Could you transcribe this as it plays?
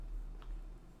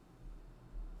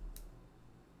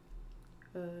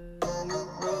You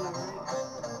rolling, right?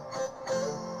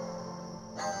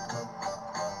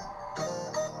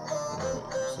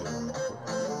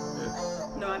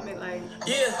 No, I meant like.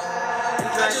 Yeah,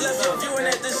 I just left your viewing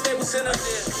at the Staples Center.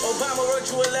 Obama wrote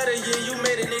you a letter, yeah, you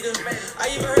made it, nigga.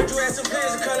 I even heard you had some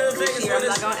plans to come to Vegas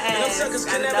with us. And them suckers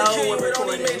could never kill you, it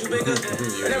only made you bigger.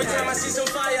 And every time I see some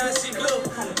fire, I see blue.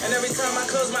 And every time I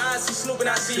close my eyes, see Snoop and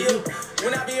I see you.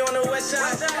 When I be on the west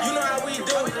side, you know how we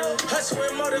do. Hustle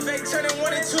and motivate, turning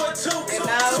 1 into a 2. 2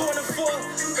 and a 4.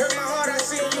 Hurt my heart, I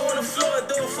see you on the floor.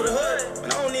 Do it for the hood.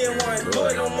 But I don't even want to do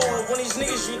it no more. When these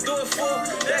niggas you do it for,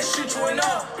 that shoot you and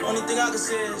all. Only thing I can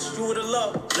say is you would've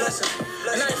loved. Bless him.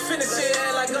 And I ain't finna say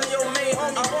that like I'm your main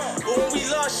homie. But when we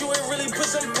lost you, it really put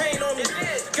some pain on me.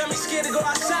 Got me scared to go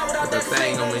outside without that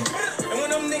thing on me. And when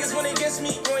them niggas went against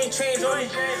me, you ain't changed on me.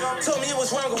 Told me it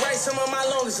was wrong to write some of my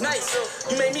longest nights.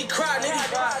 You made me cry, nigga.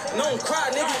 No, don't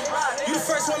cry, nigga. You the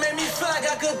first one made me feel like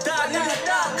I could die, nigga.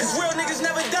 Cause real niggas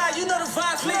never die, you know the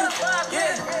vibes, nigga.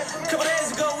 Yeah. Couple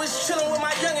days ago, was chillin' with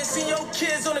my youngin'. Seen your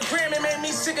kids on the gram, it made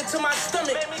me sick to my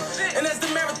stomach. And as the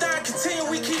marathon continue,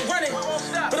 we keep running.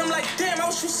 But I'm like, damn, I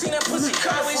wish you seen that pussy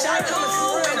car. I wish I coming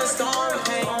for real in a storm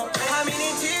came. How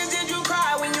many tears did you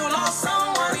cry when you lost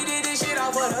someone? We did this shit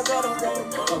off of the gutter.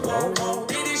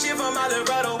 Did this shit for my little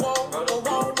brother.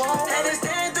 And it's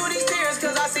stand through these tears,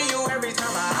 cause I see you every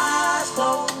time my eyes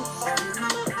close.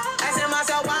 Asking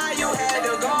myself why you had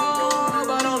to go,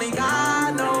 but only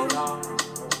God knows.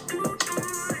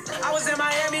 I was in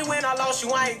Miami when I lost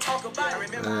you, I ain't talk about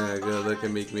it. Good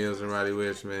looking Meek Mills and Roddy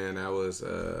Ricch, man. That was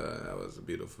a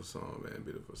beautiful song, man.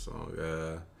 Beautiful song.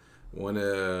 One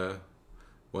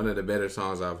of the better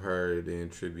songs I've heard in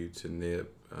tribute to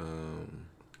Nip.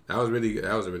 That was a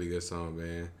really good song,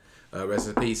 man. Rest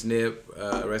in peace, Nip.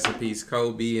 Rest in peace,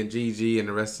 Kobe and Gigi and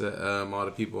the rest of all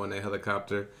the people in that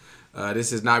helicopter.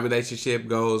 This is Not Relationship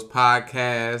Goals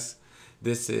podcast.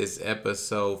 This is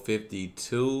episode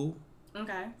 52.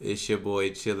 Okay. It's your boy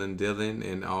Chillin' Dylan,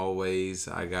 and always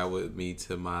I got with me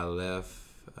to my left.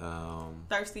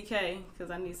 Thirsty K,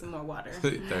 because I need some more water.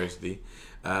 Thirsty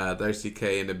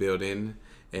K in the building.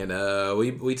 And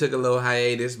we took a little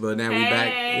hiatus, but now we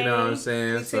back. You know what I'm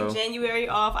saying? We took January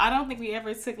off. I don't think we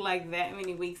ever took like that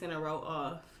many weeks in a row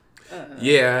off.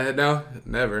 Yeah, no,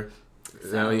 never.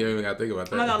 So, no, you don't even gotta think about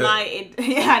that. I'm not gonna lie,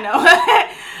 I know.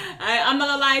 I'm not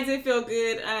gonna lie, it did feel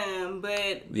good.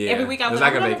 But yeah, every week I was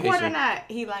like, I'm gonna record or not.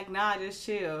 He like, nah, just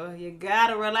chill. You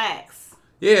gotta relax.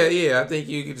 Yeah. I think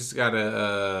you just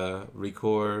gotta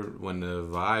record when the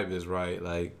vibe is right.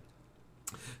 Like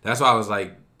that's why I was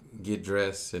like, get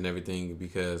dressed and everything,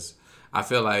 because I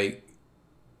feel like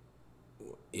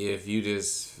if you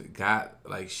just got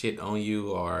like shit on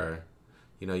you, or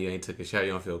you know you ain't took a shower,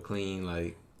 you don't feel clean,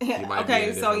 like you might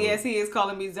okay, so yes, he is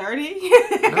calling me dirty. No,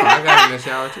 I got in the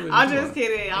shower too. I'm just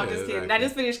kidding. I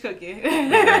just finished cooking.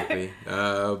 Exactly.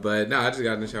 But no, I just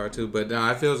got in the shower too. But no,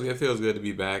 it feels good to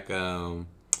be back.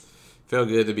 Felt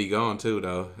good to be gone too,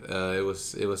 though. It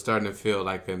was starting to feel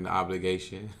like an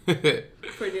obligation.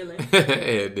 For Dylan.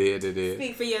 It did.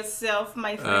 Speak for yourself,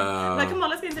 my friend. Like, come on,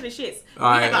 let's get into the shits. We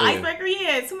Right, have an icebreaker.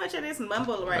 Yeah, too much of this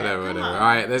mumble right now. Whatever. All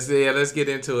right, let's get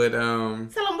into it. Tell them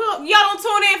y'all don't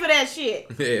tune in for that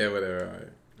shit. Yeah,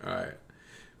 whatever. All right.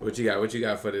 What you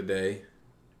got for today?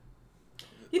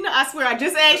 You know, I swear, I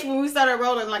just asked you when we started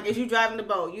rolling, like, if you driving the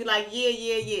boat. You like,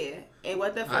 yeah. And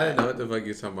what the fuck? I didn't know what the fuck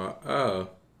you're talking about. Oh.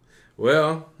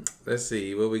 Well, let's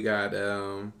see what we got.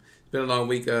 It's been a long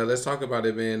week. Let's talk about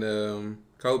it, man.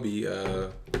 Kobe.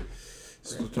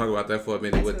 Let's talk about that for a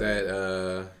minute. What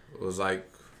that was like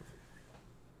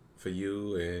for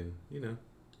you, and you know,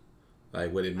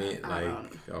 like what it meant,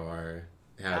 or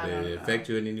how did it affect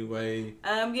you in any way?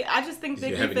 Yeah, I just think that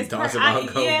you have any thoughts about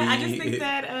Kobe? Yeah, I just think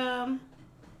that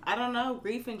I don't know.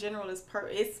 Grief in general is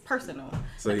it's personal.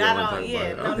 So like, you I don't don't. talk Yeah,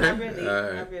 about it. no,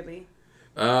 Okay. not really.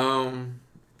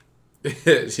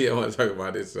 She don't want to talk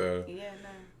about it, so yeah,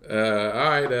 no. All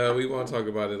right, we won't talk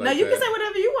about it. Like no, you that. can say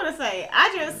whatever you want to say. I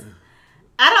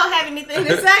don't have anything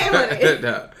to say with it.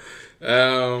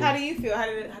 No. How do you feel? How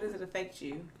does it affect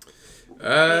you?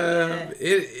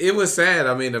 It was sad.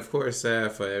 I mean, of course,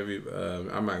 sad for every.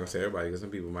 I'm not gonna say everybody, because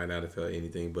some people might not have felt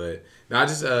anything, but no, I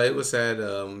just it was sad.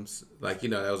 Like, you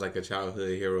know, that was like a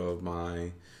childhood hero of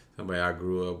mine. Somebody I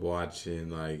grew up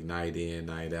watching, like night in,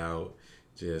 night out,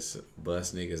 just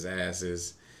bust niggas'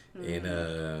 asses,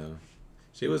 and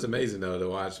she was amazing though to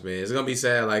watch, man. It's gonna be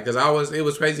sad, like, cause it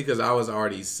was crazy, cause I was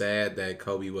already sad that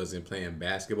Kobe wasn't playing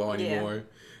basketball anymore. Yeah.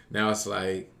 Now it's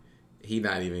like he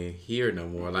not even here no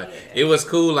more. Like, it was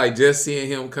cool, like, just seeing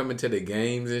him coming to the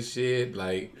games and shit,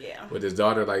 like with his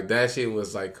daughter. Like, that shit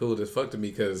was like cool as fuck to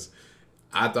me, cause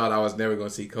I thought I was never gonna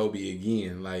see Kobe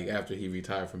again. Like after he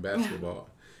retired from basketball.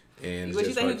 And what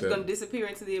you think he was gonna disappear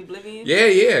into the oblivion?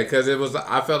 Yeah, because it was.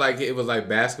 I felt like it was like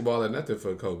basketball or nothing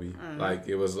for Kobe. Like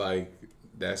it was like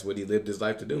that's what he lived his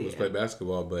life to do was play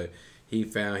basketball. But he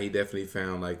definitely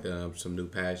found like some new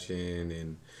passion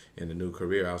and a new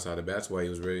career outside of basketball. He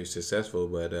was very successful.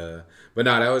 But no,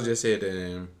 that was just it.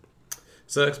 And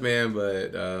sucks, man.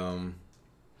 But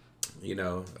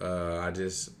I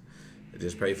just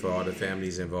pray for all the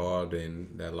families involved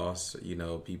and that lost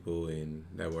people and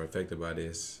that were affected by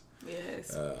this.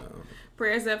 Yes.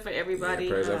 Prayers up for everybody. Yeah,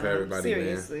 prayers up for everybody,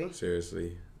 seriously. Man.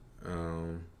 Seriously.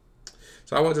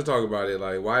 So I want to talk about it.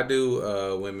 Like, why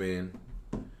do women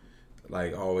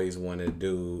like always want to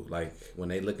do like when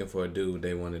they looking for a dude,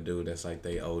 they want a dude that's like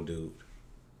they old dude.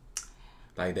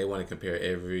 Like they want to compare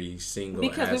every single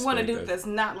because we want a dude that's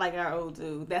not like our old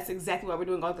dude. That's exactly what we're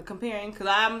doing all the comparing. Because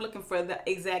I'm looking for the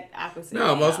exact opposite.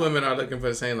 No, most women are looking for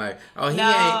the same. Like, oh, he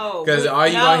ain't. Because all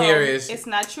you gonna hear is it's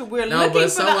not true. We're looking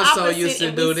for the opposite. Used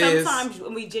to do this. Sometimes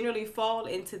we generally fall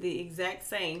into the exact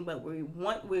same, but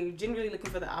we're generally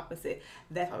looking for the opposite.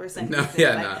 That's what we're saying. No,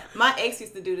 yeah, my ex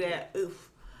used to do that. Oof.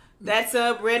 That's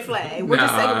a red flag. We're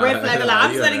just saying a red flag.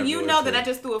 I'm letting you know that I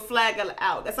just threw a flag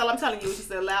out. That's all I'm telling you. It's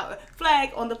just a flag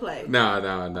on the play. No.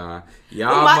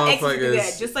 Y'all motherfuckers. Ex do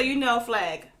that. Just so you know,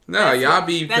 flag. No, y'all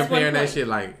be comparing that shit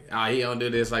like, oh, he don't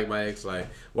do this like my ex. Like,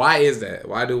 why is that?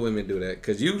 Why do women do that?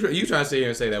 Because you try to sit here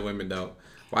and say that women don't.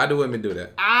 Why do women do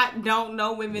that? I don't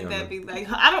know women that be like,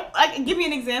 I don't. Like, give me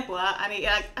an example.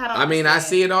 I don't. I mean, I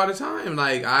see it all the time.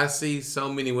 Like, I see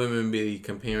so many women be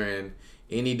comparing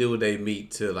any dude they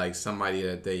meet to like somebody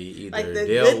that they either like the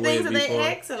dealt good things with of before.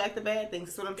 Their ex or like the bad things.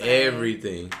 That's what I'm saying.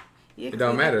 Everything. Yeah, it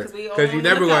don't matter because you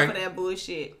never going for that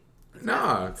bullshit.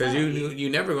 Nah, because you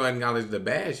never going to acknowledge the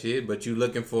bad shit, but you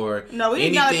looking for we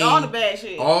acknowledge all the bad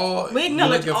shit. We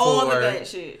acknowledge all the bad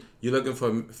shit. You're looking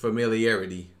for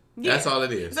familiarity. Yeah. That's all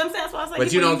it is. So I'm saying, that's why I was like,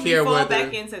 but you don't care whether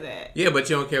back into that. Yeah, but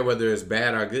you don't care whether it's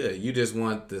bad or good. You just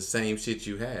want the same shit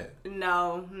you had.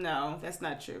 No, that's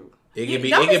not true. It can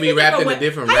be wrapped in a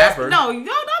different wrapper. No, don't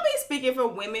be speaking for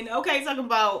women. Okay, talking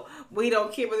about we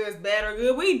don't care whether it's bad or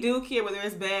good. We do care whether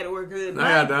it's bad or good. No,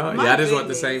 y'all don't. Y'all just want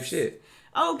the same shit.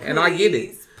 Oh, please, and I get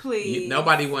it. Please.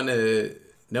 Nobody want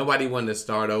to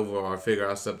start over or figure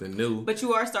out something new. But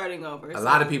you are starting over. A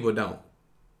lot of people don't,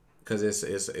 because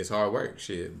it's hard work,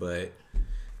 shit. But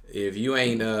if you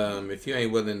ain't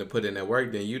willing to put in that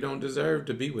work, then you don't deserve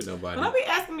to be with nobody. Don't be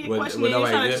asking me a question and you're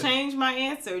trying to change my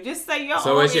answer. Just say your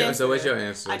own answer. So what's your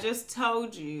answer? I just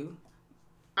told you.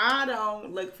 I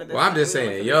don't look for this. Well, I'm just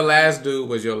saying, your last dude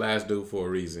was your last dude for a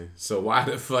reason. So why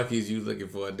the fuck is you looking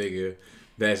for a nigga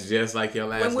that's just like your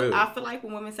last dude? I feel like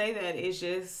when women say that, it's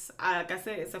just, like I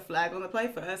said, it's a flag on the play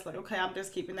for us. Like, okay, I'm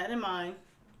just keeping that in mind.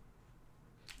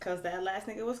 Because that last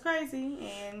nigga was crazy,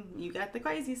 and you got the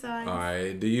crazy side. All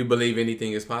right. Do you believe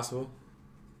anything is possible?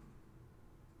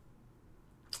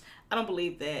 I don't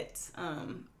believe that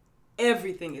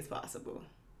everything is possible.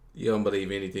 You don't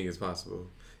believe anything is possible?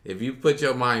 If you put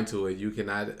your mind to it, you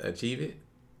cannot achieve it?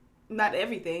 Not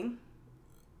everything.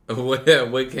 What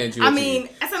can't you achieve? I mean,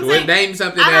 name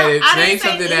something that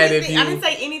if you... I didn't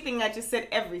say anything. I just said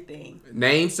everything.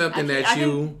 Name something that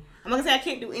you... I'm going to say I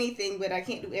can't do anything, but I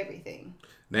can't do everything.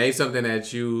 Name something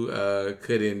that you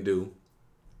couldn't do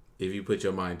if you put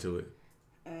your mind to it.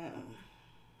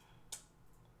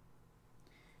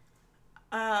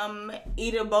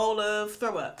 Eat a bowl of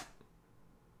throw up.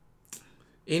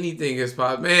 Anything is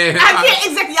possible, man. I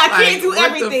can't do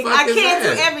everything.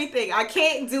 I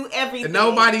can't do everything.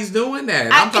 Nobody's doing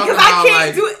that. I'm talking about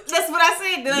that's what I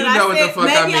said. You know what the fuck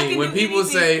I mean. When people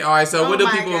say, all right, so what do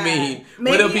people mean?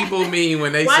 What do people mean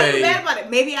when they say... Why are you mad about it?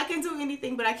 Maybe I can do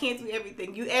anything, but I can't do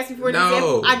everything. You asked me for an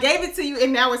example. I gave it to you,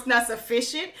 and now it's not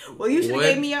sufficient. Well, you should have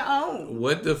gave me your own.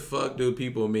 What the fuck do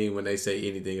people mean when they say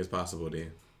anything is possible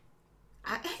then?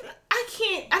 I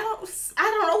can't. I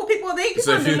don't know what people think.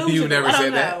 So you've never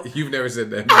said that? You've never said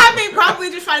that? I mean, probably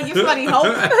just trying to give somebody hope.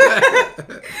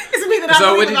 It's me that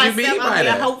so what did you mean by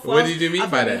that? What did you mean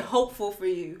by that? Hopeful for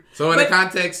you. So in the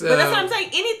context of... But that's what I'm saying.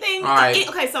 Anything... All right.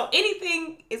 Okay, so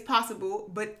anything is possible,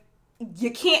 but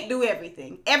you can't do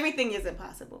everything. Everything isn't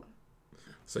possible.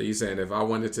 So you saying if I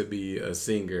wanted to be a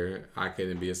singer, I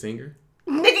couldn't be a singer?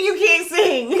 Nigga, you can't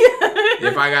sing.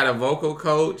 If I got a vocal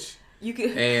coach... You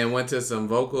could, and went to some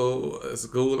vocal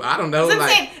school. I don't know.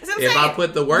 If I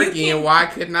put the work in, why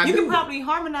couldn't I do it? You can probably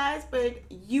harmonize, but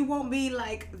you won't be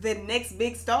like the next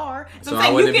big star. So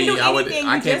I wouldn't be.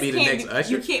 I can't be the next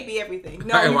Usher. You can't be everything.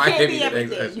 No, you can't be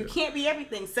everything. You can't be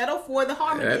everything. Settle for the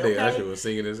harmony. That nigga Usher was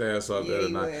singing his ass off the other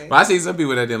night. But I see some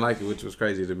people that didn't like it, which was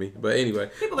crazy to me. But anyway,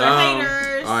 people are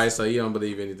haters. universe. All right, so you don't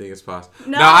believe anything is possible?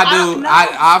 No, I do. No,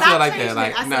 I feel like that.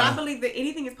 Like, I said I believe that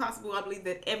anything is possible. I believe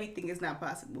that everything is not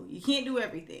possible. You can't do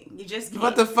everything. You just can't.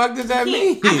 What the fuck does that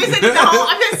mean?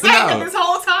 I'm just saying that this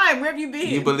whole time. Where have you been?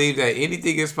 You believe that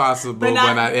anything is possible, but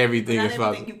not everything is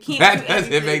possible. You can't that do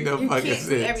doesn't everything. make no fucking sense.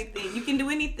 You can't do everything. You can do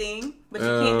anything, but you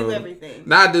can't do everything.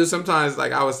 Nah, I do sometimes.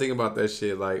 Like, I was thinking about that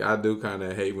shit. Like, I do kind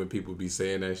of hate when people be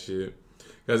saying that shit,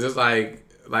 because it's like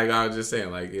I was just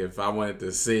saying, like, if I wanted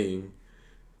to sing,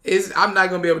 I'm not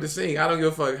gonna be able to sing. I don't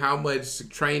give a fuck how much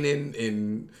training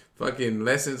and fucking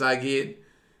lessons I get.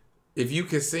 If you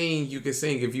can sing, you can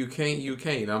sing. If you can't, you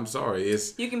can't. I'm sorry.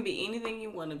 You can be anything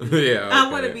you want to be. Yeah, okay. I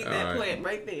want to be that plant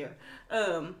right there.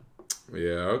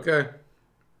 Yeah. Okay.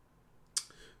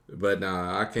 But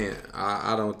nah, I can't.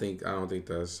 I don't think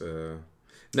that's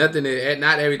nothing.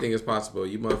 Not everything is possible.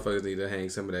 You motherfuckers need to hang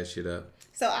some of that shit up.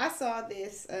 So I saw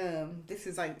this. This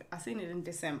is like I seen it in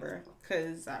December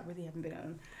because I really haven't been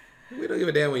on. We don't give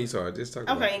a damn when you saw it. Just talk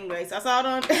about it. Okay. Anyway, so I saw it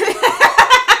on.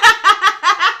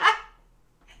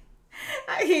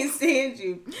 I can't stand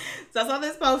you. So I saw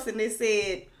this post and it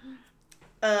said,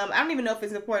 I don't even know if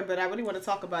it's important, but I really want to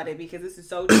talk about it because this is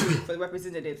so true for the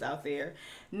representatives out there.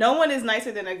 No one is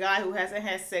nicer than a guy who hasn't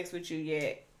had sex with you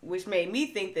yet, which made me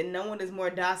think that no one is more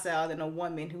docile than a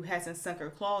woman who hasn't sunk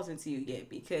her claws into you yet,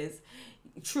 because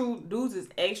true dudes is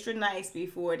extra nice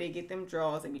before they get them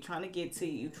draws. They be trying to get to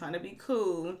you, trying to be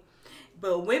cool.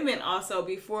 But women also,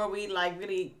 before we like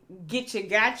really get you,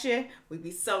 gotcha, we be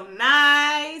so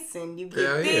nice and you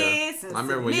get this and I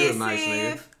remember when you was nice,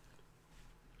 nigga.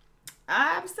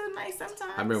 I'm still nice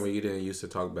sometimes. I remember when you didn't used to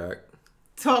talk back.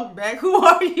 Talk back? Who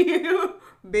are you?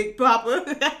 Big Papa?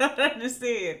 I don't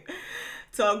understand.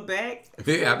 Talk back?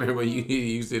 Yeah, I remember when you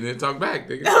used to talk back,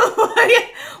 nigga.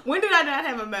 When did I not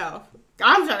have a mouth?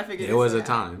 I'm trying to figure this out. It was a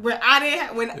time. When I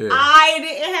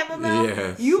didn't have a mouth?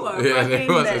 Yes. You are fucking there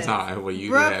was nuts. a time when you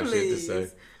didn't have shit to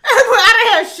say.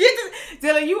 I didn't have shit to...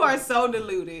 Dylan, you are so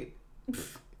deluded.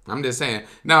 I'm just saying.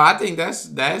 No, I think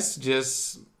that's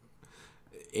just...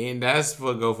 And that's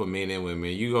for go for men and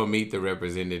women. You gonna meet the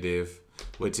representative,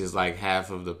 which is like half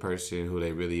of the person who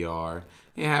they really are,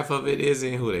 and half of it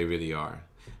isn't who they really are.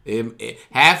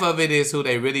 Half of it is who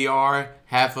they really are.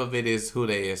 Half of it is who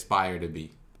they aspire to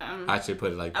be. I should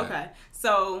put it like that. Okay,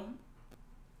 so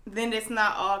then it's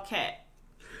not all cap.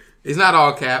 It's not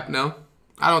all cap. No,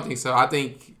 I don't think so. I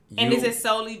think. And is it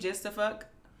solely just to fuck?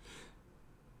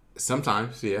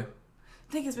 Sometimes, yeah.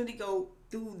 I think it's really go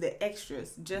through the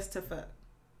extras just to fuck.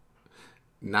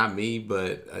 Not me,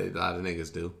 but a lot of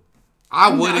niggas do. I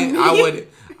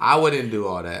wouldn't do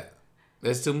all that.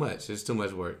 That's too much. It's too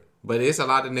much work. But it's a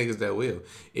lot of niggas that will.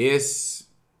 It's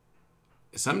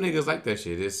some niggas like that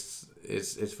shit. It's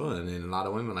fun, and a lot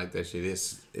of women like that shit.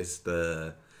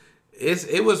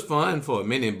 It was fun for a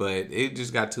minute, but it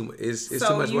just got too. It's too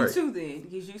much work. So you too then,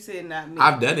 because you said not me.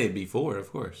 I've done it before,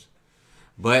 of course,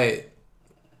 but.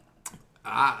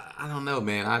 I don't know,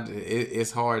 man. It's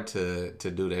hard to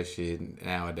do that shit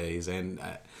nowadays, and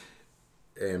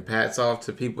pats off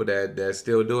to people that's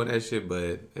still doing that shit,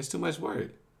 but it's too much work.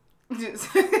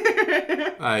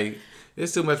 Like,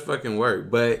 it's too much fucking work.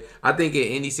 But I think in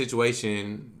any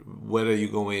situation, whether you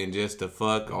go in just to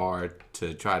fuck or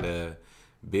to try to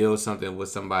build something with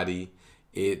somebody,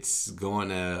 it's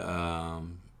gonna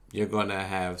you're gonna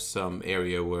have some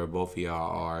area where both of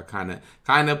y'all are kind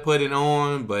of putting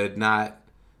on, but not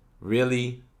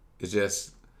really. It's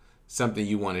just something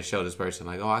you want to show this person,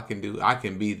 like, oh, I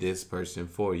can be this person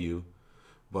for you,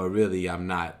 but really I'm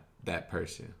not that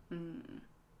person. I'm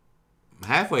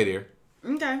halfway there.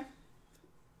 Okay.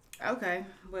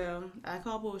 Well, I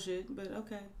call bullshit, but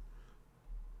okay.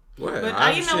 What?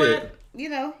 But you know what? You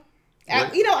know.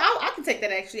 I can take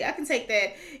that, actually. I can take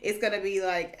that it's going to be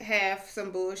like half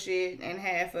some bullshit and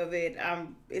half of it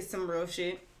is some real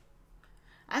shit.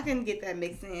 I can get that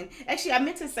mixed in. Actually, I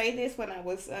meant to say this when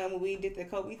when we did the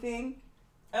Kobe thing.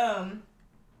 I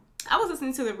was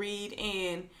listening to the read,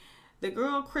 and the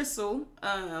girl Crystal,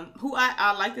 who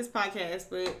I like this podcast,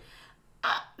 but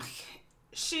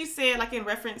she said, like, in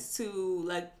reference to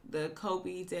like the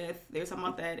Kobe death, they were talking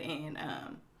about that, and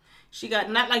she got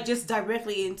not like just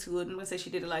directly into it. I'm gonna say she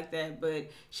did it like that, but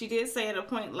she did say at a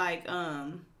point like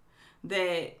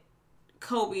that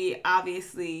Kobe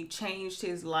obviously changed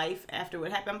his life after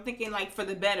what happened. I'm thinking like for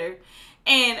the better.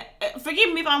 And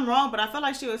forgive me if I'm wrong, but I felt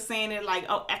like she was saying it like,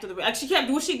 oh, after the like she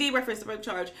did reference the rape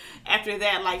charge. After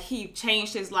that, like, he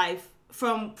changed his life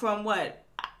from what?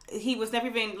 He was never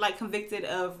even like convicted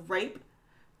of rape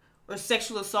or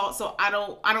sexual assault. So I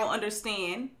don't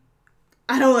understand.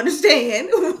 I don't understand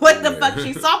what the fuck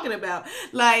she's talking about.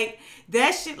 Like,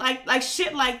 that shit, like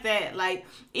shit like that. Like,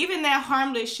 even that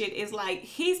harmless shit is like,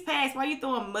 he's passed. Why you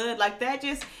throwing mud? Like, that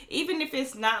just, even if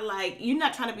it's not like, you're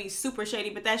not trying to be super shady,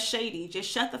 but that's shady. Just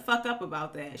shut the fuck up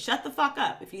about that. Shut the fuck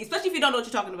up. Especially if you don't know what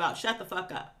you're talking about. Shut the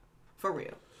fuck up. For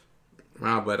real.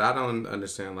 No, but I don't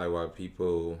understand, like, why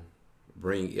people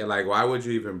like, why would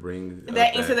you even bring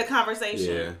that into the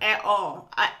conversation at all?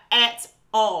 At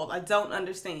all. I don't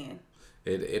understand.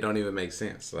 It don't even make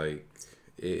sense. Like,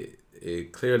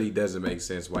 it clearly doesn't make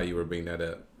sense why you were bringing that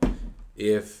up.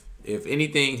 If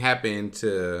anything happened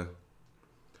to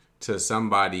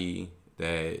somebody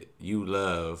that you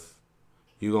love,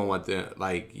 you gonna want them,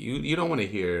 like, you don't want to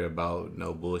hear about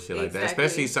no bullshit like that,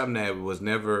 especially something that was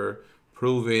never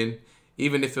proven.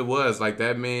 Even if it was, like,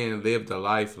 that man lived a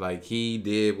life, like, he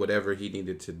did whatever he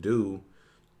needed to do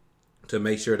to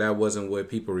make sure that wasn't what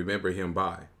people remember him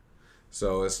by.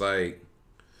 So it's like,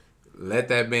 let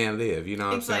that man live. You know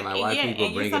what I'm saying? Like, why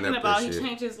people bringing up about this shit? He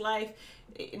changed his life,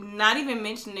 not even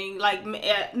mentioning, like,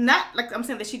 not like I'm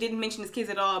saying that she didn't mention his kids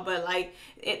at all, but like,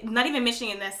 not even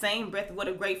mentioning in that same breath what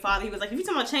a great father he was. Like, if you're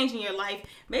talking about changing your life,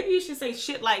 maybe you should say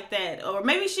shit like that, or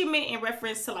maybe she meant in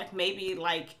reference to, like, maybe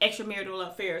like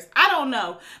extramarital affairs. I don't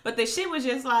know, but the shit was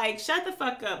just like, shut the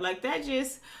fuck up. Like, that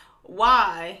just,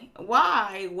 why?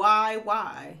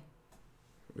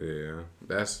 Yeah,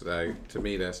 that's, like, to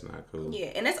me, that's not cool. Yeah,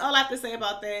 and that's all I have to say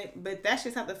about that. But that's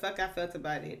just how the fuck I felt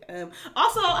about it.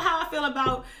 Also, how I feel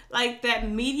about, like,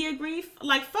 that media grief.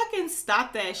 Like, fucking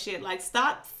stop that shit. Like,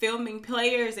 stop filming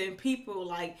players and people,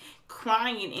 like,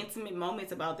 crying in intimate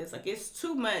moments about this. Like, it's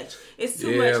too much. It's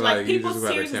too much. Like, people's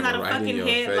tears is not a fucking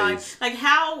headline. Like,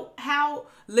 how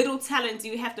little talent do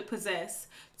you have to possess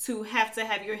to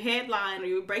have your headline or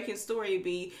your breaking story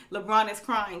be LeBron is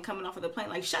crying coming off of the plane?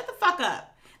 Like, shut the fuck up.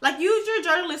 Like, use your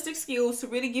journalistic skills to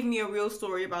really give me a real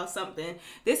story about something.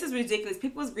 This is ridiculous.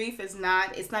 People's grief is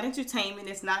not entertainment.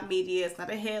 It's not media. It's not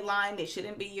a headline. It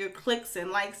shouldn't be your clicks and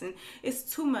likes. And it's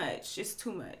too much. It's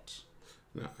too much.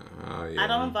 Yeah. I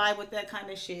don't vibe with that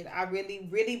kind of shit. I really,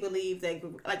 really believe that,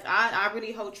 like, I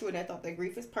really hold true in that thought that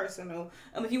grief is personal.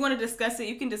 If you want to discuss it,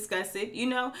 you can discuss it. You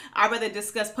know, I'd rather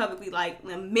discuss publicly, like,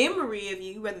 a memory of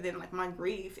you rather than, like, my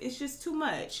grief. It's just too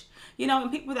much. You know,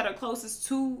 and people that are closest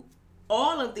to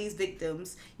all of these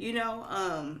victims, you know,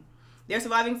 their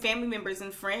surviving family members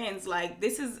and friends, like,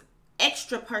 this is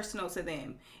extra personal to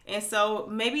them. And so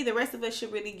maybe the rest of us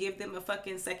should really give them a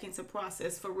fucking second to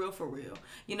process, for real.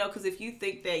 You know, because if you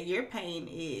think that your pain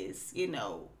is, you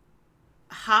know,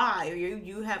 high, or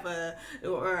you have a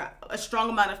strong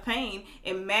amount of pain,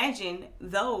 imagine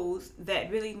those that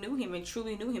really knew him and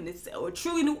truly knew him, or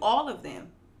truly knew all of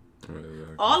them.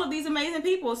 Exactly. All of these amazing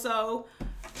people. So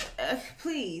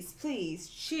please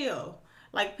chill.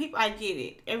 Like, people, I get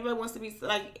it. Everybody wants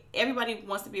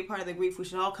to be a part of the grief. We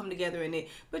should all come together in it.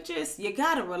 But just, you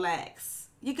gotta relax.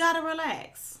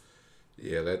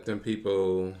 Yeah, let them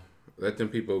people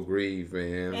grieve,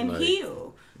 man. And, like,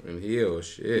 heal.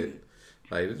 Shit.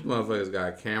 Like, this motherfucker's got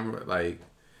a camera. Like,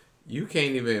 you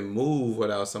can't even move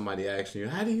without somebody asking you,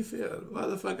 how do you feel?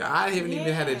 Motherfucker, I haven't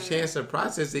even had a chance to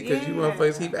process it because you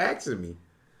motherfuckers keep asking me.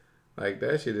 Like,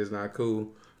 that shit is not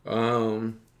cool.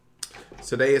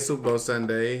 Today is Super Bowl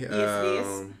Sunday.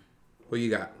 Yes. Who you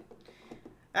got?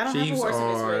 I don't have a horse in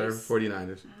this race. 49ers? I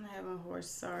don't have a horse,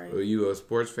 sorry. Are you a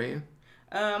sports fan?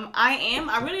 I am.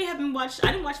 I really haven't watched.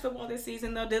 I didn't watch football this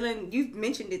season though. Dylan, you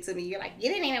mentioned it to me. You're like, you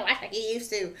didn't even watch like you used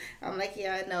to. I'm like,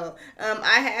 yeah, I know.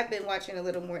 I have been watching a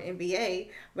little more NBA,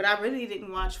 but I really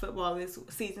didn't watch football this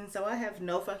season, so I have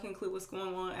no fucking clue what's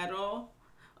going on at all.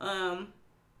 I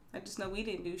just know we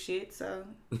didn't do shit, so.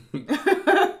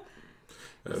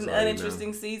 It's an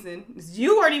uninteresting season.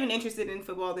 You weren't even interested in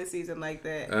football this season like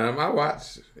that. I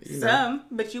watched some,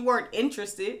 but you weren't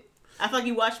interested. I feel like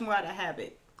you watched more out of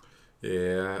habit.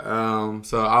 Yeah.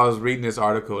 So I was reading this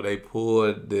article. They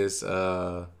pulled this.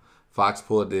 Fox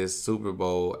pulled this Super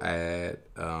Bowl ad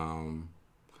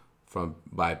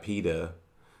by PETA,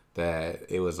 that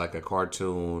it was like a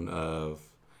cartoon of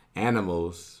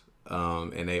animals,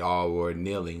 and they all were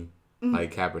kneeling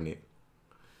like Kaepernick.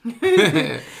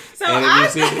 So I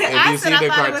think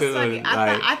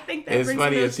that it's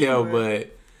funny as hell, but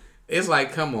it's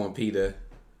like, come on, PETA.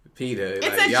 It's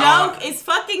like, a joke. It's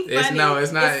fucking funny.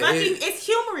 It's not. It's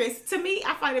humorous to me.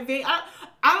 I find it very. I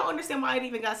don't understand why it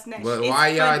even got snatched. But why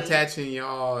y'all attaching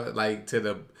y'all like to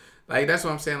the? Like, that's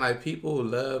what I'm saying. Like, people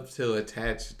love to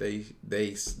attach they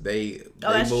movements to the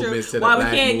black movement. Why we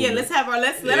can't? Yeah, let us have our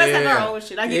own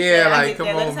shit. I get that. Like, come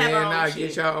on, man.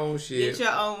 Get your own shit. Get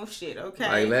your own shit.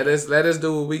 Okay. Like, let us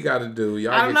do what we got to do.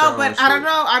 Y'all. I don't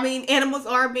know. I mean, animals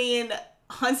are being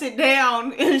hunted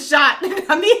down and shot.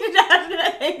 I mean,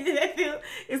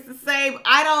 it's the same.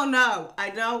 I don't know.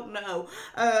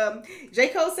 J.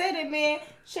 Cole said it, man.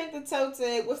 Check the toe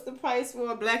tag. What's the price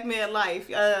for a black man life?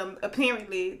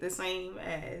 Apparently the same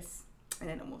as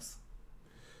animals.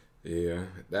 Yeah,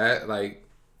 that's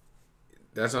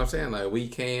what I'm saying. Like we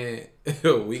can't.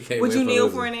 Would you kneel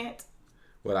for an ant?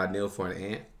 Would I kneel for an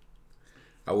ant?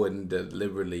 I wouldn't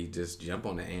deliberately just jump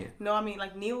on the ant. No, I mean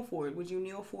like kneel for it. Would you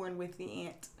kneel for and with the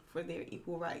ant for their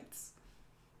equal rights?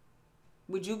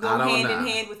 Would you go hand in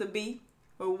hand with a bee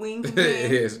or winged man?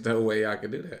 There's no way I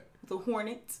could do that. The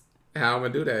hornet. How am I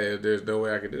gonna do that if there's no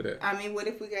way I could do that? I mean, what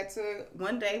if we got to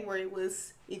one day where it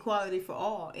was equality for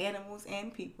all, animals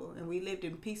and people, and we lived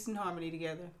in peace and harmony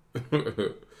together?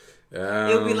 It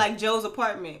would be like Joe's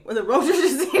apartment, where the roaches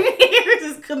is in here. It's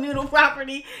this communal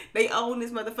property. They own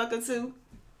this motherfucker too.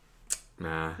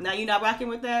 Nah. Now you not rocking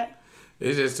with that?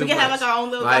 It's just too much. We can have like our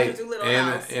own little Dr. Dolittle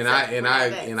house. And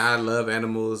I love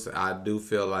animals. I do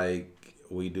feel like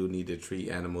we do need to treat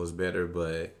animals better,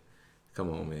 but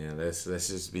come on, man. Let's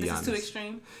just be honest. It's too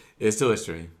extreme. It's too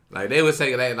extreme. Like they would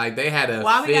say that, like they had a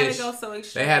Why fish. we gotta go so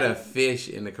extreme? They had a fish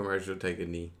in the commercial take a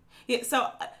knee. Yeah. So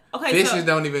okay. Fishes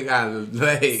don't even got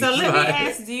legs. So let me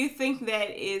ask: do you think that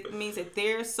it means that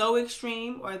they're so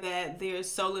extreme, or that there's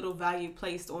so little value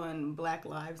placed on Black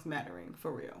Lives Mattering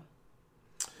for real?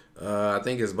 I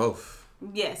think it's both.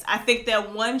 Yes, I think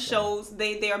that one shows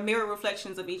they are mirror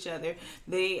reflections of each other.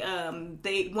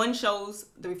 One shows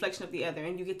the reflection of the other,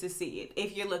 and you get to see it.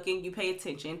 If you're looking, you pay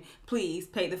attention. Please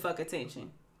pay the fuck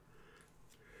attention.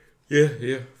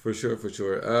 Yeah, for sure. What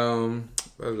was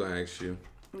I gonna ask you?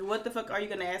 What the fuck are you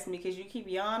gonna ask me? Because you keep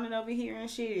yawning over here and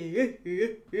shit.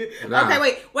 Nah.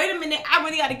 Okay, wait a minute. I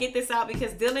really got to get this out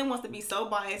because Dylan wants to be so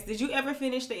biased. Did you ever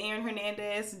finish the Aaron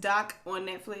Hernandez doc on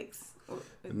Netflix?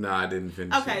 No, I didn't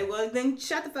finish. Okay, well then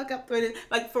shut the fuck up for it.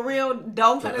 Like for real,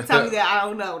 don't try to tell me that I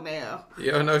don't know now.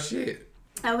 You don't know shit.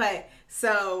 Okay,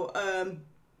 so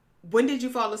when did you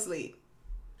fall asleep?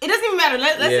 It doesn't even matter.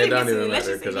 Let's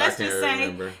just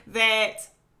say that.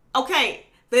 Okay,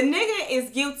 the nigga is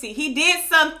guilty. He did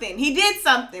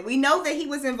something. We know that he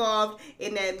was involved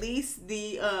in at least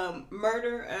the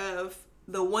murder of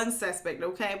the one suspect,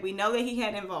 okay? We know that he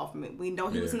had involvement. We know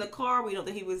he was in the car. We know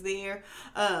that he was there.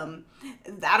 They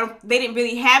didn't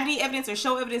really have any evidence or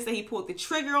show evidence that he pulled the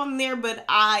trigger on there, but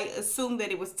I assume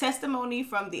that it was testimony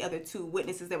from the other two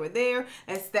witnesses that were there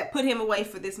that put him away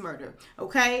for this murder,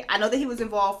 okay? I know that he was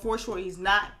involved for sure. He's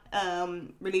not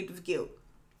relieved of guilt.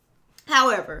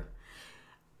 However,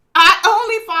 I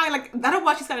only find, I don't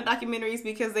watch these kind of documentaries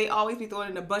because they always be throwing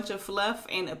in a bunch of fluff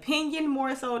and opinion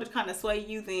more so to kind of sway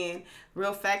you than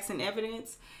real facts and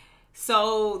evidence.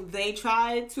 So they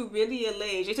tried to really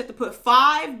allege, they tried to put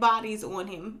 5 bodies on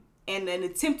him and an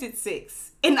attempted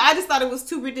 6. And I just thought it was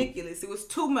too ridiculous. It was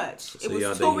too much. It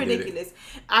was too ridiculous.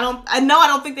 I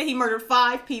don't think that he murdered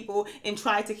 5 people and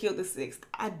tried to kill the 6th.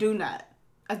 I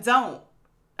don't.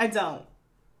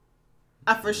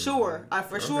 I for sure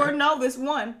know this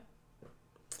one.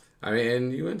 I mean,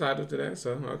 and you entitled to that,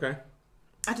 so okay.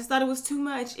 I just thought it was too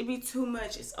much. It'd be too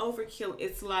much. It's overkill.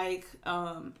 It's like,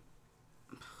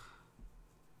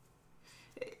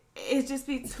 it just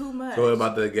be too much. So what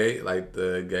about the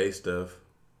gay stuff?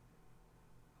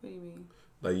 What do you mean?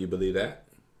 Like you believe that?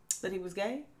 That he was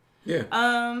gay? Yeah.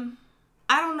 I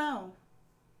don't know.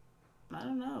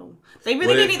 They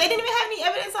didn't even have any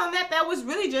evidence on that. That was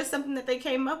really just something that they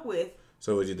came up with.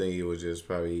 So would you think it was just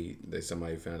probably that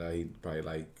somebody found out he probably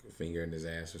like fingering his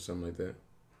ass or something like that?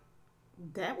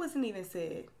 That wasn't even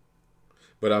said.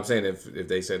 But I'm saying if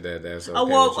they said that, that's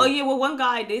okay. Well, one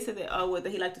guy did say that.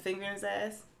 That he liked to finger in his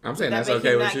ass. I'm saying that's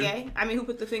okay with you. Gay? I mean, who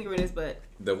put the finger in his butt?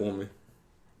 The woman.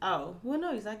 Oh, well,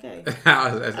 no, he's not gay.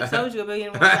 I told you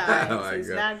 1,000,000,000 times. He's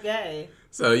not gay.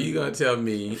 So you gonna tell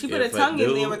me if you put a tongue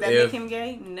in there, would that make him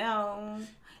gay? No.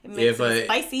 It makes him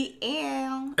spicy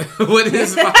and... What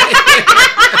is spicy?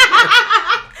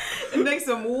 It makes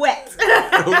him wet.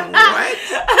 What?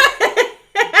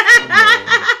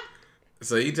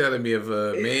 So you telling me if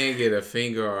a man get a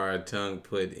finger or a tongue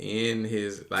put in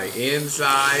his, like,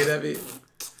 inside of it,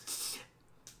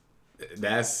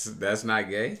 that's not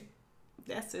gay?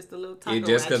 That's just a little taco action.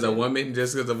 Just because a woman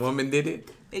did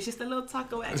it? It's just a little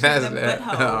taco action.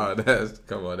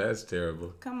 Come on, that's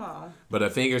terrible. Come on. But a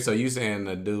finger, so you saying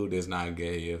a dude is not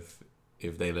gay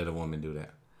if they let a woman do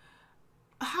that?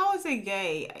 How is it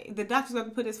gay? The doctor's going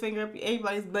to put his finger up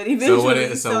everybody's butt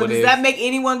eventually. So does that make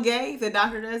anyone gay if the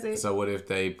doctor does it? So what if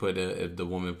the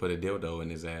woman put a dildo in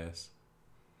his ass?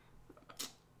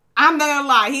 I'm not gonna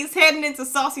lie, he's heading into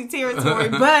saucy territory,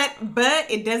 but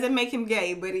it doesn't make him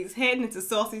gay, but he's heading into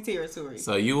saucy territory.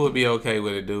 So you would be okay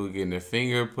with a dude getting a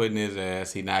finger put in his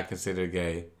ass, he not considered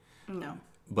gay? No.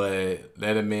 But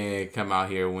let a man come out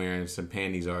here wearing some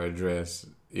panties or a dress,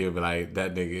 you'll be like,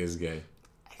 that nigga is gay.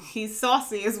 He's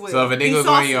saucy as well. So if a nigga was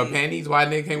wearing your panties, why a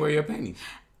nigga can't wear your panties?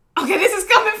 Okay, this is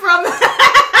coming from...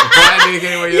 Why a nigga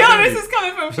can't wear your panties? This is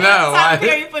coming from... No, why?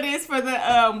 For this, for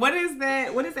the... what is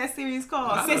that series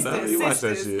called? Sisters. Watch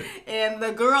that shit. And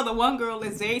the one girl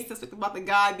is very suspect about the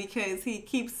guy because he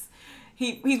keeps...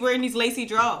 He's wearing these lacy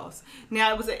drawers.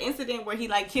 Now, it was an incident where he,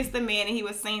 like, kissed a man and he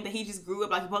was saying that he just grew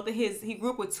up, like, he grew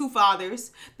up with two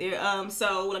fathers.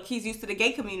 So, like, he's used to the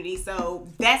gay community. So,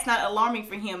 that's not alarming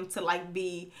for him to, like,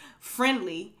 be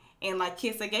friendly and, like,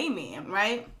 kiss a gay man,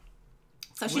 right?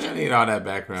 So we don't need all that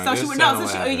background. So she worked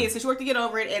to get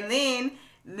over it. And then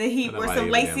he wore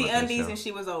some lacy undies and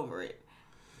she was over it.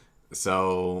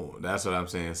 So that's what I'm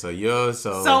saying. So you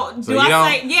find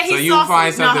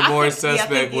something more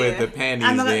suspect with the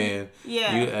panties than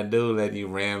a dude let you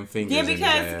ram fingers in his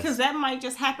ass. Because that might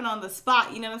just happen on the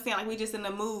spot. You know what I'm saying? Like we just in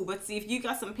the mood. But see, if you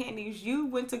got some panties, you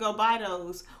went to go buy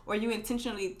those, or you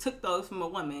intentionally took those from a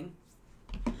woman,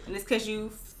 and it's because you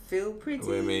feel pretty.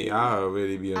 Wait a minute, y'all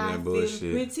really be on that bullshit.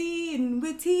 Feel pretty and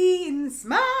witty and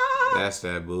smart. That's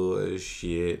that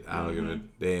bullshit. I don't give a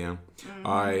damn.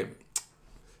 All right.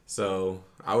 So,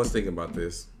 I was thinking about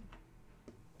this.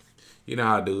 You know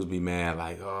how dudes be mad,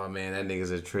 like, oh man, that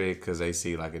nigga's a trick because they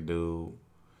see like a dude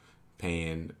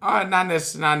paying.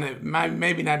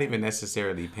 Maybe not even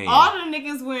necessarily paying. All the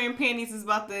niggas wearing panties is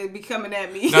about to be coming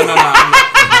at me. No. They're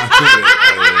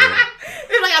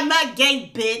like, I'm not gay,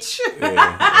 bitch.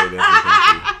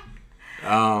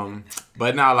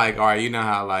 But now, like, all right, you know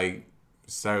how like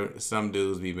some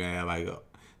dudes be mad, like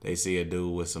they see a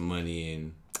dude with some money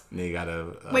and they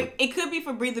gotta wait. It could be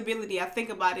for breathability. I think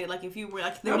about it like if you were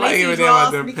like the lacy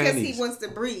draws because he wants to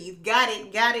breathe. Got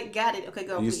it. Okay,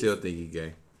 go. You still think he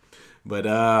gay, but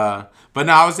no.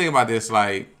 I was thinking about this.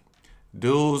 Like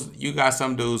dudes, you got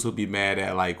some dudes who be mad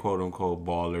at like quote unquote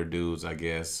baller dudes, I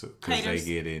guess, because they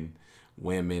get in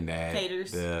women that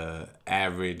the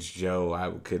average Joe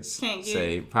I could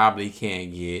say probably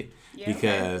can't get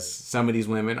because some of these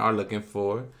women are looking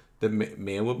for the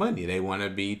men with money. They want to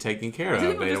be taken care of.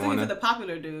 They don't want to the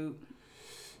popular dude.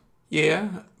 Yeah,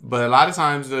 but a lot of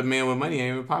times the men with money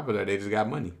ain't even popular. They just got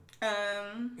money.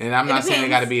 And I'm not saying they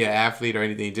got to be an athlete or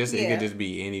anything. Just it could just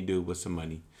be any dude with some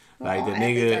money. Like the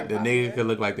nigga could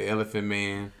look like the Elephant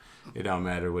Man. It don't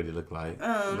matter what he look like.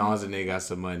 As long as the nigga got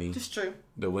some money. That's true.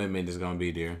 The women is gonna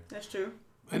be there. That's true.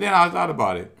 And then I thought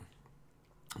about it.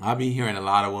 I be hearing a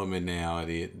lot of women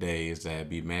nowadays that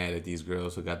be mad at these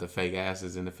girls who got the fake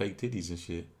asses and the fake titties and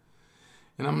shit.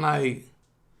 And I'm like,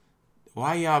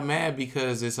 why y'all mad?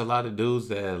 Because it's a lot of dudes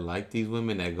that like these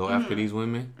women, that go after these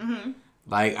women. Mm-hmm.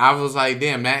 Like, I was like,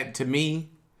 damn, that to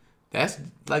me, that's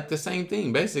like the same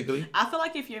thing, basically. I feel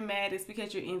like if you're mad, it's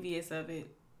because you're envious of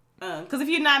it. Because if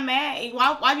you're not mad,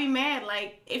 why be mad?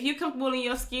 Like, if you're comfortable in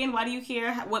your skin, why do you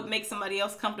care what makes somebody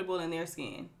else comfortable in their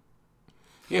skin?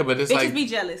 Yeah, but it's bitches like... be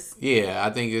jealous. Yeah, I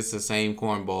think it's the same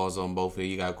cornballs on both of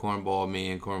you. You got cornball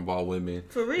men, cornball women.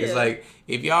 For real. It's like,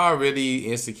 if y'all really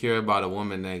insecure about a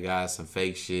woman that got some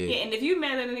fake shit... Yeah, and if you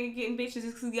mad at a nigga getting bitches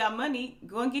just because he got money,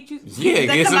 go and get you... Yeah,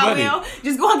 get some money.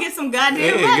 Just go and get some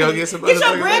goddamn money. Go get some get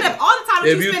your bread up. All the time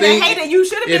that you spend a hater, you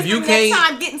should have been spending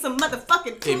that time getting some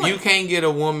motherfucking coin. If you can't get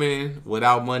a woman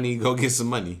without money, go get some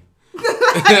money.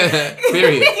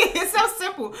 Period. It's so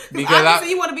simple. Because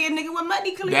obviously you want to be a nigga with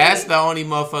money. Clearly. That's the only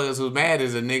motherfuckers who's mad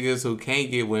is the niggas who can't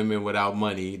get women without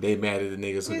money. They mad at the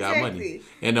niggas who got money.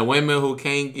 And the women who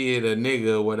can't get a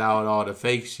nigga without all the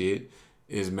fake shit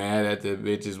is mad at the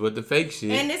bitches with the fake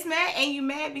shit. And you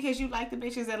mad because you like the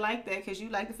bitches that like that because you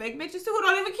like the fake bitches too who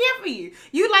don't even care for you.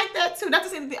 You like that too. Not to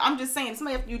say that I'm just saying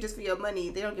somebody after you just for your money,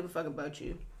 they don't give a fuck about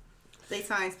you. They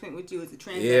time spent with you as a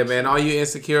transaction. Yeah, man. All you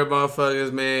insecure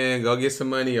motherfuckers, man, go get some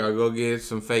money or go get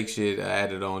some fake shit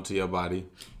added on to your body.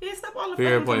 Yeah, stop all the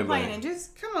fucking complaining.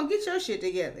 Just come on, get your shit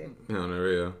together. On the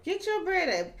real. Get your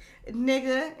bread up,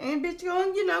 nigga, and bitch, go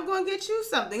and get you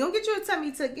something. Go get you a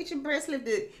tummy tuck. Get your breast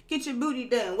lifted. Get your booty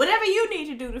done. Whatever you need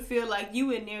to do to feel like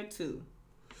you in there too.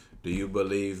 Do you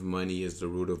believe money is the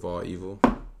root of all evil?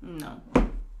 No.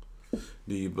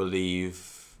 Do you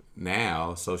believe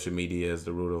now social media is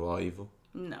the root of all evil?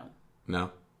 No.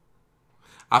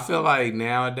 I feel like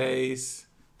nowadays,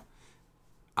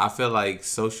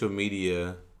 social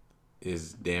media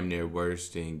is damn near worse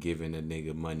than giving a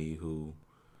nigga money who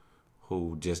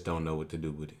just don't know what to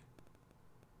do with it.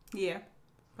 Yeah,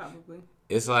 probably.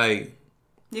 It's like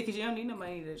Yeah, because you don't need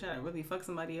nobody to try to really fuck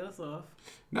somebody else off.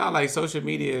 No, like social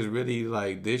media is really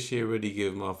like this shit really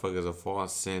give motherfuckers a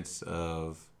false sense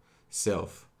of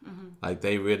self. Mm-hmm. Like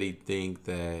they really think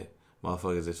that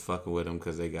motherfuckers is fucking with them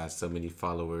because they got so many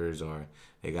followers or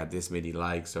they got this many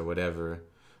likes or whatever.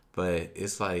 But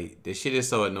it's like this shit is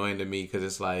so annoying to me because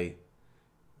it's like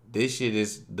this shit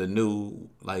is the new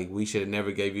like we should have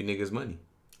never gave you niggas money.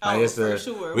 Like it's for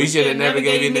sure. We should have never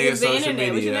gave you niggas social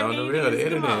media on the real the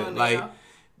internet. Like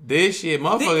this shit,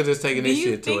 motherfuckers is taking this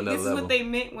shit to another level. This is what they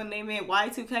meant when they meant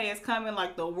Y2K is coming,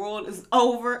 like the world is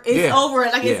over. It's over.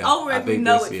 Like it's over as we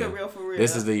know it for real.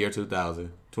 This is the year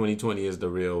 2000. 2020 is the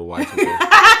real Y2K.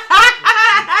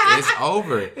 It's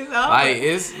over. It's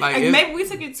over. Like maybe we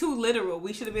took it too literal.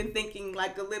 We should have been thinking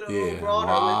like a little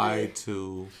broader.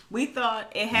 Y2. We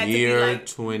thought it had to be year like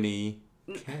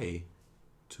 20K.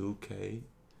 2K.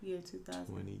 Year 2000.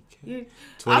 20K.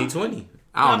 2020.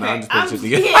 I don't know. I'm just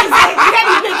putting it together. Yeah, exactly.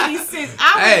 That didn't make any sense.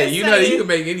 Hey, you know you can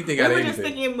make anything out of anything. We were just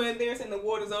thinking when they're saying the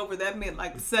war is over, that meant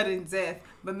like sudden death.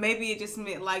 But maybe it just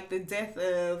meant like the death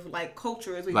of like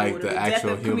culture as we like knew it. The actual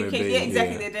death of human being. Yeah,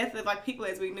 exactly. The death of like people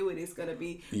as we knew it is gonna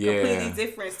be completely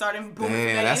different. Starting boom.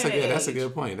 Yeah, that's a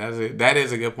good point. That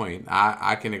is a good point.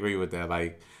 I can agree with that.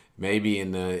 Like maybe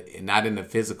not in the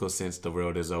physical sense the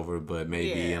world is over, but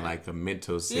maybe in like a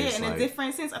mental sense. Yeah, in like, a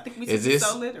different sense. I think we should be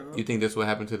so literal. You think this what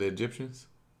happened to the Egyptians?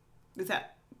 Is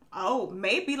that? Oh,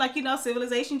 maybe like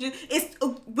civilization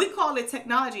we call it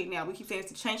technology now. We keep saying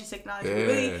it's a change in technology. Yeah.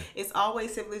 Really, it's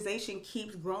always civilization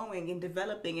keeps growing and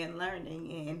developing and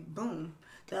learning, and boom,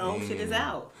 the old shit is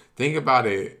out. Think about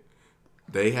it.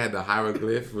 They had the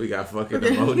hieroglyph. We got fucking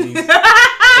emojis.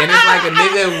 And it's like a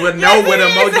nigga would know what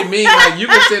emoji means. Like you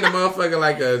can send a motherfucker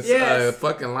like a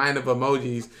fucking line of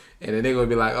emojis, and the nigga would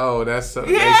be like, "Oh, that's so."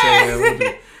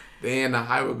 They then the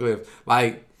hieroglyph.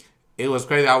 Like it was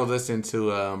crazy. I was listening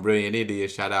to Brilliant Idiot.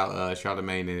 Shout out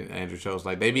Charlamagne and Andrew Schultz.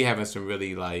 Like they be having some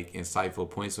really like insightful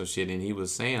points on shit, and he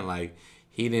was saying like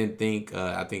he didn't think.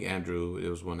 I think Andrew. It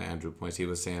was one of Andrew's points. He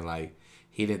was saying like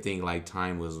he didn't think like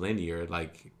time was linear.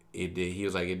 Like it did. He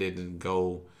was like it didn't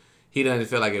go. He doesn't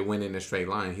feel like it went in a straight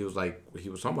line. He was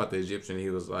talking about the Egyptian. He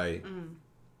was like,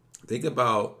 think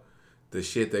about the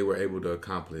shit they were able to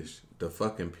accomplish. The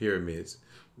fucking pyramids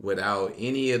without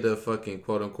any of the fucking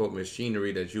quote unquote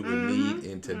machinery that you would need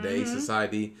in today's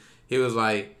society. He was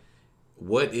like,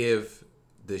 what if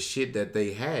the shit that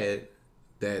they had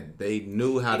that they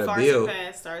knew how to build.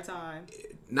 Past our time.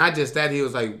 Not just that, he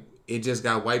was like, it just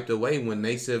got wiped away when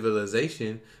they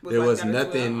civilization. There was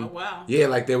nothing. Oh, wow. Yeah,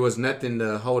 like there was nothing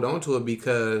to hold on to it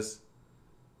because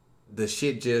the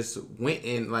shit just went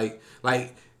in like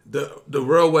the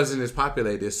world wasn't as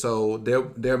populated, so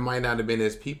there might not have been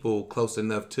as people close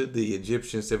enough to the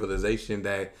Egyptian civilization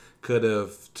that could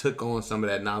have took on some of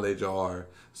that knowledge or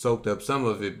soaked up some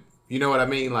of it. You know what I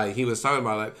mean? Like he was talking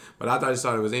about like, but I thought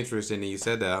it was interesting that you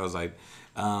said that. I was like,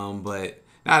 but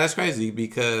that's crazy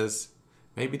because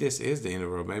maybe this is the end of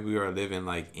the world. Maybe we are living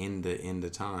like in the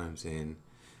times, and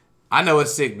I know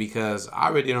it's sick because I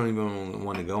really don't even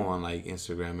want to go on like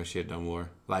Instagram and shit no more.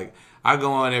 Like I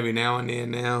go on every now and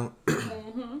then now,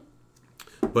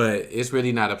 but it's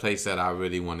really not a place that I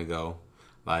really want to go.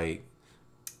 Like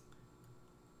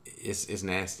it's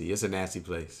nasty. It's a nasty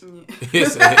place.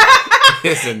 Yeah.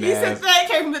 It's a nasty. You said that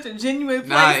came from such a genuine place.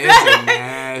 Nah, it's a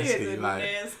nasty. It's a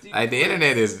nasty like the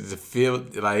internet is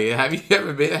filled. Like, have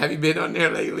you been on there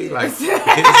lately? Like,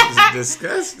 it's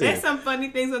disgusting. There's some funny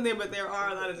things on there, but there are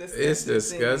a lot of disgusting. It's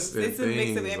disgusting. It's a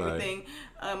mix of everything.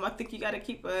 I think you got to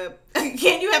keep a.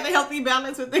 Can you have a healthy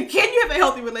balance with it? Can you have a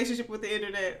healthy relationship with the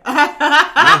internet?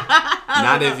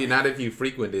 Not if you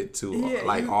frequent it too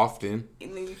often.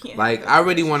 You can't like I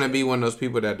really want to be one of those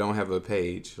people that don't have a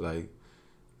page. Like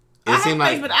I have a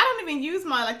page, but I don't even use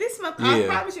mine. Like this month, I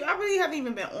promise you, I really haven't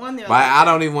even been on there. But I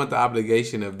don't even want the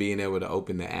obligation of being able to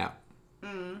open the app.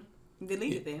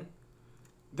 Delete it then.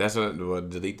 That's what. Well,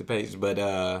 delete the page, but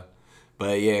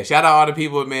yeah, shout out all the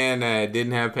people, man, that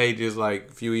didn't have pages like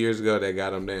a few years ago that got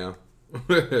them down.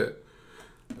 Because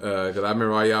I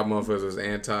remember all y'all motherfuckers was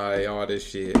anti all this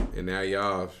shit, and now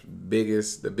y'all the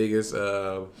biggest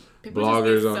bloggers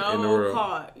in the world.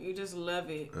 Caught. You just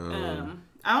love it.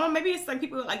 I don't know. Maybe it's like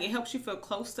people like it helps you feel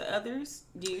close to others.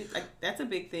 Do you like that's a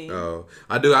big thing? Oh,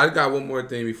 I do. I got one more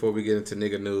thing before we get into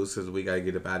nigga news because we gotta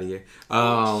get up out of here.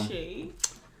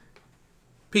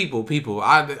 People.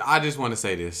 I just want to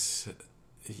say this.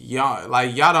 Y'all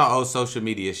don't owe social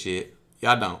media shit.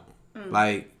 Y'all don't.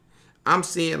 Like I'm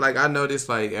seeing like I noticed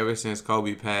like ever since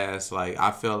Kobe passed, like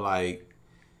I feel like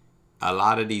a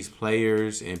lot of these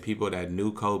players and people that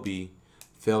knew Kobe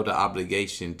felt the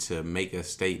obligation to make a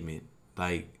statement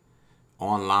like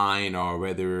online or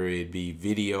whether it be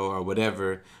video or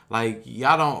whatever, like,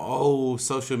 y'all don't owe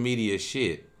social media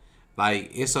shit.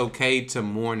 Like, it's okay to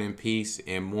mourn in peace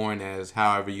and mourn as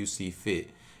however you see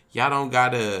fit. Y'all don't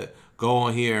gotta go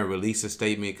on here and release a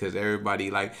statement because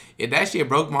everybody, like, that shit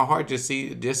broke my heart just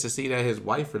to see that his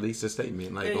wife released a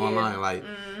statement, like, online. Like,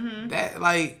 that,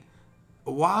 like,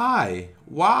 why?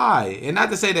 And not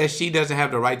to say that she doesn't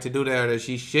have the right to do that or that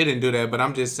she shouldn't do that, but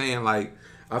I'm just saying, like,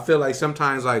 I feel like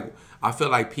sometimes, like,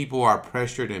 people are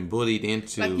pressured and bullied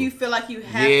into... Like, you feel like you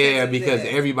have to Yeah, do because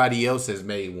that. everybody else has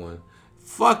made one.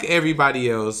 Fuck everybody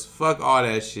else. Fuck all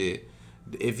that shit.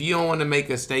 If you don't want to make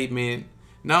a statement,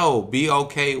 no, be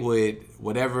okay with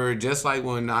whatever. Just like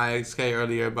when I asked Kay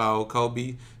earlier about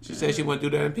Kobe, she said she want to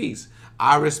do that in peace.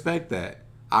 I respect that.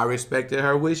 I respected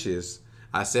her wishes.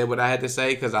 I said what I had to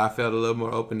say because I felt a little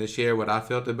more open to share what I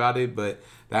felt about it, but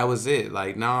that was it.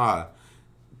 Like, nah.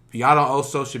 Y'all don't owe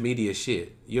social media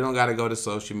shit. You don't got to go to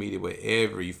social media with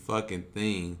every fucking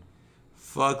thing.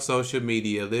 Fuck social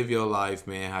media. Live your life,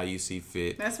 man, how you see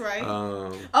fit. That's right.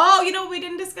 Oh, you know what we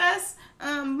didn't discuss? We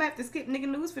have to skip nigga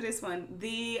news for this one.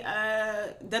 The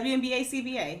WNBA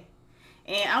CBA.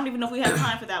 And I don't even know if we have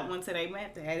time for that one today. We might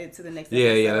have to add it to the next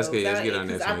episode. Yeah, let's get on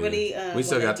that. We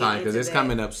still got time because it's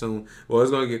coming up soon. Well,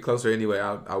 it's going to get closer anyway.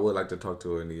 I would like to talk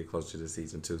to her and get closer to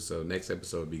season 2. So next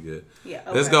episode would be good. Yeah.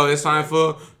 Okay. Let's go. It's time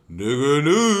for Nigga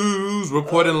News.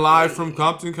 Reporting live from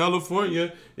Compton,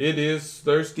 California. It is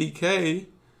Thirsty K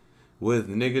with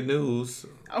Nigga News.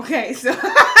 Okay, so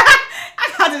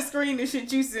I got to screen the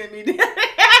shit you sent me.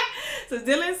 So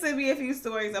Dylan sent me a few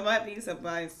stories. I might need some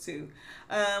mine too.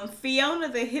 Fiona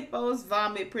the Hippo's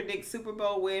vomit predicts Super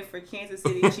Bowl win for Kansas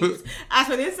City Chiefs. I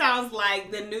swear this sounds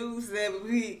like the news that would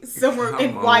be somewhere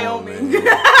in Wyoming.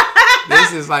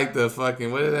 This is like the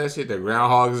fucking, what is that shit? The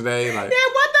Groundhog's Day? Like,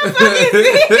 yeah, what the fuck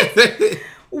is this?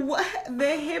 What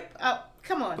the hip?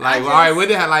 Come on. Like, all right,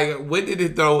 when did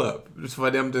it throw up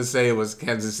for them to say it was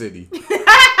Kansas City?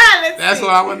 That's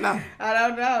what I would know. I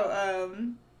don't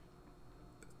know.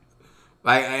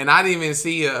 Like, and I didn't even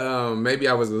see, maybe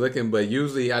I was looking, but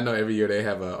usually I know every year they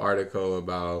have an article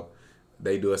about,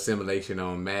 they do a simulation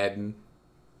on Madden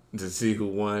to see who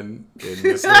won in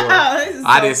the score.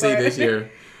 I didn't see this year.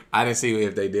 I didn't see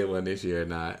if they did one this year or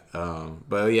not.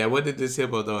 But yeah, what did this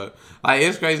hippo do? Like,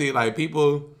 it's crazy. Like,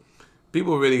 people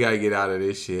really got to get out of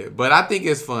this shit. But I think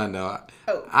it's fun, though.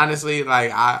 Oh. Honestly,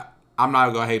 like, I'm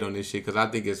not going to hate on this shit because I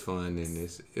think it's fun and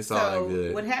it's all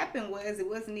good. What happened was it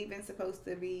wasn't even supposed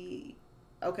to be...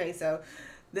 Okay, so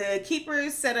the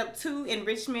keepers set up 2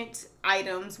 enrichment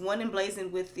items, one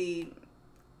emblazoned with the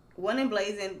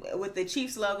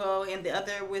Chiefs logo and the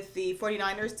other with the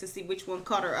 49ers to see which one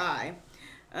caught her eye.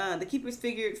 The keepers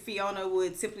figured Fiona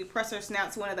would simply press her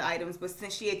snout to one of the items, but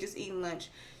since she had just eaten lunch,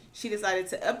 she decided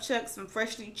to upchuck some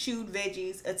freshly chewed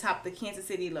veggies atop the Kansas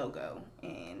City logo.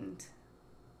 And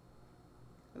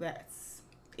that's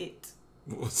it.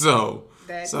 So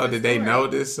did they know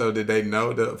this? So did they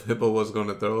know the hippo was going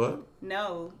to throw up?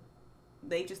 No.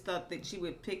 They just thought that she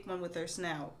would pick one with her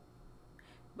snout.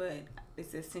 But it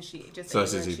says since she just she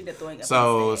ended up throwing up.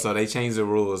 So they changed the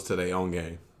rules to their own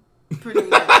game. Pretty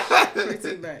much.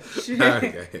 Pretty much.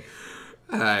 Okay.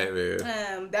 All right,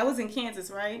 man. That was in Kansas,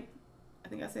 right? I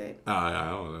think I said. I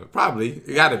don't know. Probably.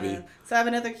 It got to be. So I have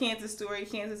another Kansas story.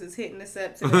 Kansas is hitting us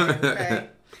up today.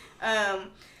 Okay.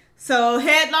 So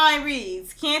headline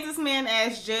reads: Kansas man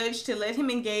asks judge to let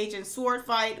him engage in sword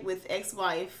fight with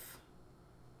ex-wife.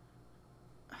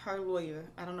 Her lawyer.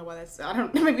 I don't know why that's.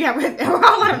 Maybe I read that wrong.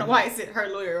 I don't know why it said her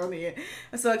lawyer on here.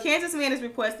 So a Kansas man has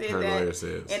requested that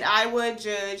an Iowa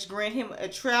judge grant him a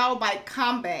trial by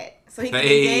combat, so he can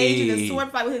engage in a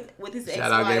sword fight with his ex-wife.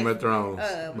 Shout out Game of Thrones.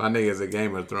 My nigga's a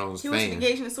Game of Thrones fan. He was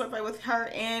engaged in a sword fight with her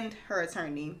and her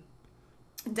attorney.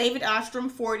 David Ostrom,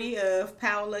 40, of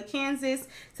Paola, Kansas,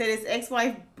 said his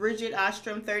ex-wife Bridget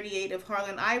Ostrom, 38, of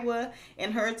Harlan, Iowa,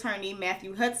 and her attorney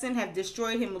Matthew Hudson have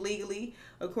destroyed him legally,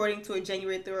 according to a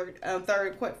January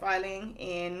 3rd court filing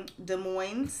in Des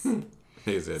Moines. So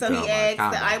he asked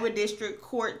the Iowa District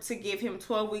Court to give him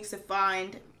 12 weeks to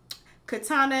find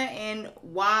katana and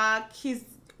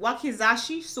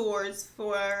wakizashi swords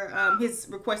for his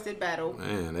requested battle.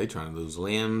 Man, they trying to lose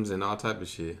limbs and all type of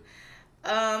shit.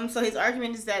 So his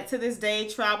argument is that to this day,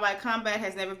 trial by combat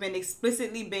has never been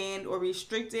explicitly banned or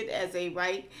restricted as a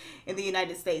right in the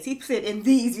United States. He said in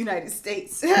these United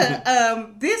States. This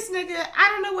nigga, I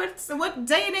don't know what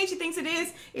day and age he thinks it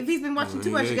is. If he's been watching too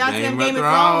much goddamn Game of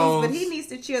Thrones, but he needs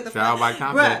to chill the fuck. Trial by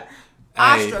combat.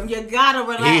 Bruh, Ostrom, you gotta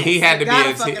relax. He had to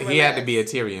be a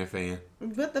Tyrion fan.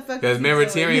 What the fuck? Because remember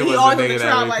Tyrion was the nigga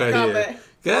that we put here.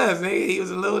 Cause nigga, he was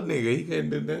a little nigga. He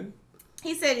couldn't do nothing.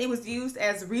 He said it was used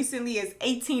as recently as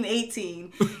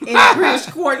 1818 in a British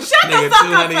court. Shut the fuck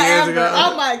up forever.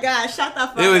 Oh my God, shut the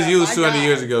fuck up. It was used 200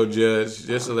 years ago, Judge,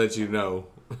 just to let you know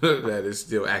that it's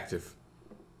still active.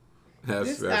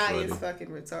 This guy funny. Is fucking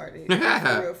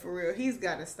retarded. For real. He's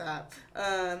got to stop.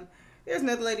 There's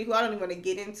another lady who I don't even want to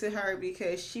get into her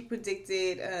because she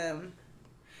predicted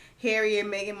Harry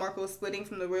and Meghan Markle splitting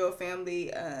from the royal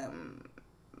family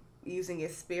using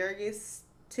asparagus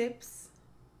tips.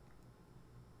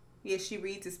 Yeah, she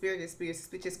reads asparagus spears,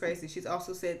 which is crazy. She's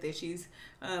also said that she's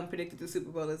predicted the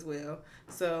Super Bowl as well.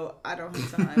 So I don't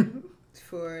have time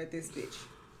for this bitch.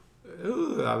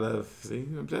 Ooh, see,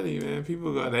 I'm telling you, man,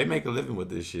 people they make a living with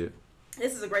this shit.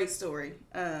 This is a great story.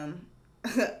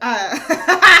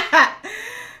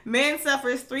 Man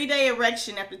suffers 3-day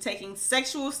erection after taking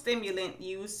sexual stimulant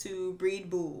used to breed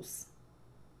bulls.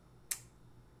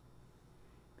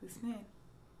 This man.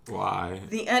 Why?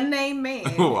 The unnamed man.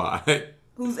 Why?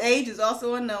 Whose age is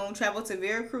also unknown, traveled to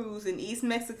Veracruz in East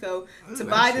Mexico to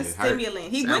buy the stimulant.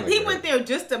 He went there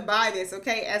just to buy this,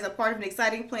 okay, as a part of an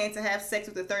exciting plan to have sex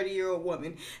with a 30-year-old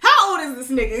woman. How old is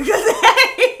this nigga?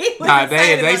 Because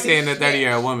they saying the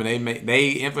 30-year-old woman.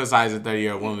 They emphasize the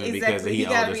 30-year-old woman because he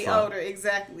gotta be older.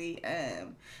 Exactly.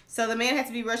 So the man had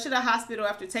to be rushed to the hospital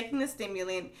after taking the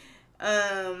stimulant.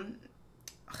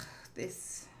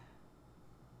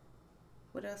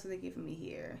 What else are they giving me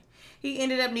here? He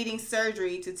ended up needing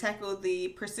surgery to tackle the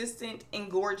persistent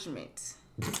engorgement.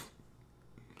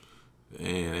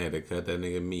 Man, they had to cut that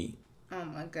nigga meat. Oh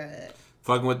my God.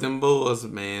 Fucking with them bulls,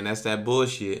 man. That's that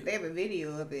bullshit. They have a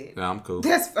video of it. Nah, I'm cool.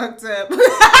 That's fucked up. They're not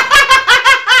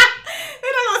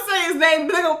gonna say his name.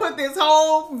 They're gonna put this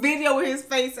whole video with his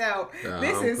face out. Nah,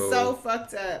 this is cool. So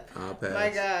fucked up. I'll pass. My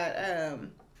God.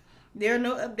 There are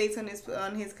no updates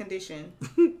on his condition.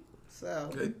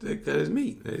 So they cut his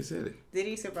meat. They said it. Did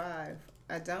he survive?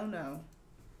 I don't know.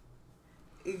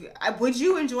 Would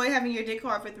you enjoy having your dick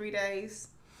hard for 3 days?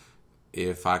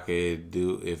 If I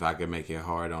could make it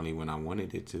hard only when I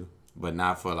wanted it to, but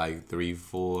not for like 3,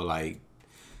 4, like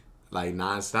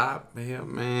nonstop. Hell,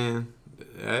 man,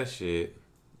 that shit.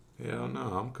 Hell no,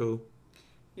 I'm cool.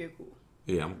 You're cool.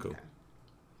 Yeah, I'm cool. Okay.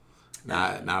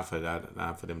 Not for that.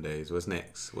 Not for them days. What's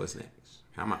next?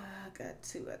 How much? I got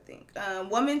 2, I think.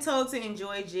 Woman told to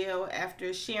enjoy jail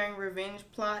after sharing revenge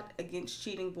plot against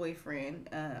cheating boyfriend.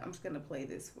 I'm just going to play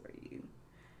this for you.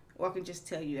 Or I can just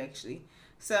tell you, actually.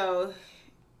 So,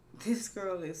 this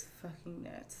girl is fucking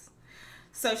nuts.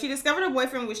 So, she discovered her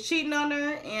boyfriend was cheating on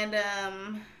her.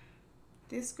 And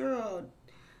this girl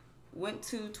went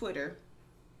to Twitter.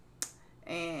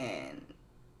 And...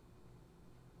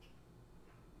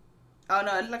 Oh,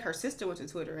 no, like her sister went to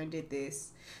Twitter and did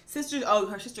this. Her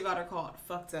sister got her caught.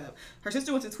 Fucked up. Her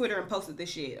sister went to Twitter and posted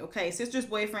this shit. Okay, sister's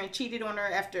boyfriend cheated on her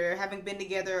after having been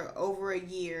together over a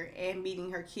year and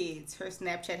meeting her kids. Her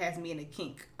Snapchat has me in a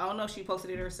kink. I don't know if she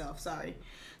posted it herself. Sorry.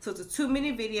 So it's a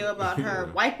 2-minute video about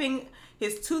her wiping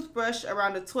his toothbrush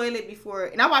around the toilet before...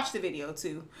 And I watched the video,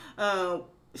 too.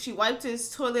 She wiped his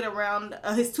toothbrush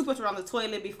around the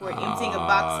toilet before emptying a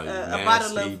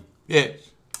bottle of... Yes.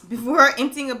 Before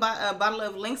emptying a bottle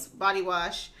of Lynx body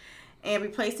wash and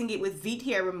replacing it with Veet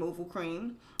hair removal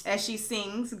cream as she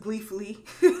sings gleefully.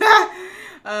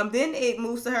 Then it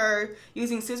moves to her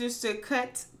using scissors to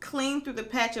cut clean through the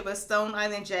patch of a Stone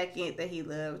Island jacket that he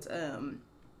loved.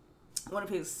 One of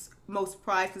his most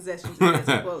prized possessions,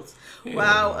 in quotes. Yeah.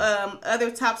 While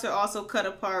other tops are also cut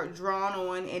apart, drawn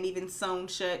on, and even sewn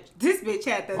shut. This bitch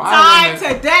had the time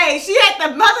today. She had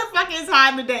the motherfucking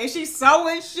time today. She's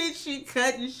sewing shit. She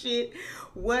cutting shit.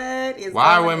 What is?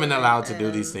 Why are women allowed to do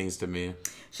these things to men?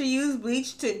 She used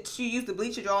the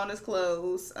bleach to draw on his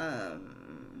clothes. Hold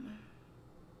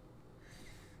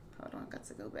on, I got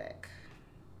to go back.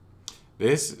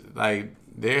 This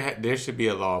there should be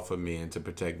a law for men to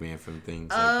protect men from things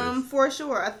like this. For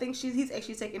sure. I think he's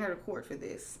actually taking her to court for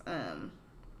this.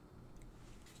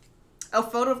 A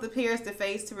photo of the pair is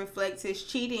defaced to reflect his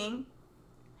cheating.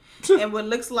 And what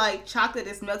looks like chocolate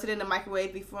is melted in the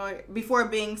microwave before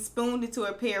being spooned into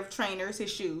a pair of trainers,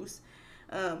 his shoes.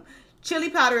 Chili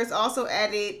powder is also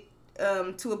added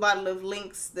to a bottle of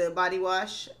Lynx, the body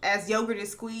wash, as yogurt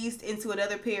is squeezed into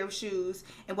another pair of shoes,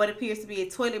 and what appears to be a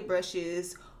toilet brush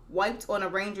is wiped on a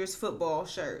Rangers football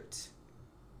shirt.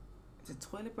 It's a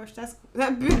toilet brush? This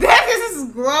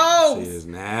is gross. She is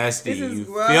nasty. This is you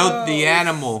gross. Filthy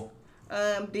animal.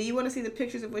 Do you want to see the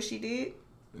pictures of what she did?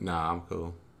 Nah, I'm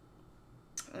cool.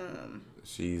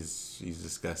 She's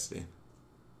disgusting.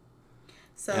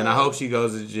 So, and I hope she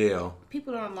goes to jail.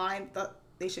 People online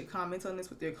they should comment on this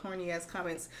with their corny ass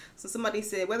comments. So somebody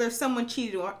said, whether someone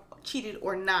cheated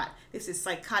or not, this is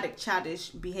psychotic, childish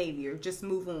behavior. Just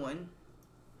move on.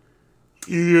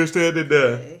 Easier said than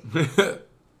done.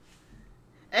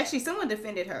 Actually, someone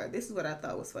defended her. This is what I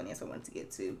thought was funny. That's what I wanted to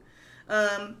get to.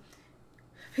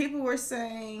 People were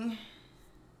saying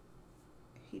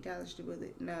he dodged the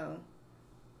bullet. No,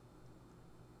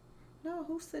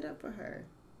 who stood up for her?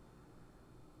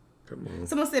 Come on.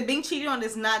 Someone said being cheated on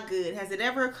is not good. Has it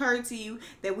ever occurred to you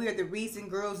that we are the reason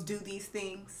girls do these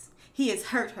things? He has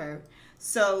hurt her,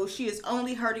 so she is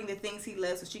only hurting the things he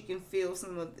loves, so he can feel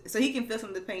some of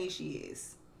the pain she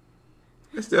is.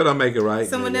 It still don't make it right.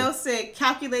 Someone else said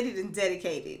calculated and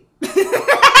dedicated.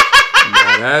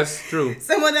 Yeah, that's true.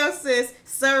 Someone else says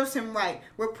serves him right.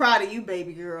 We're proud of you,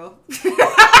 baby girl.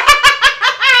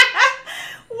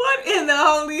 What in the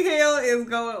holy hell is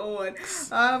going on?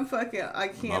 I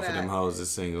cannot. Both of them hoes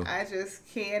is single. I just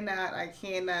cannot.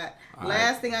 All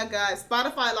Last right. thing I got,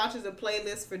 Spotify launches a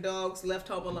playlist for dogs left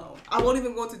home alone. I won't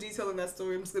even go into detail in that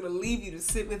story. I'm just going to leave you to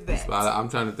sit with that. I'm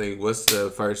trying to think. What's the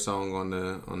first song on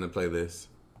the playlist?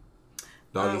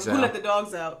 Doggy Style. Who let the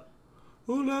dogs out?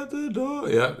 Who let the dog?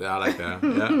 Yep, I like that.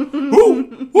 Yeah.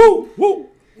 Woo, woo, woo.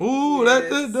 Ooh, let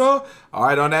the door. All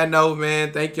right, on that note,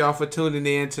 man, thank y'all for tuning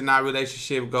in to Not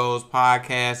Relationship Goals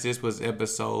podcast. This was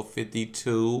episode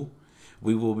 52.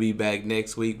 We will be back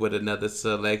next week with another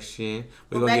selection.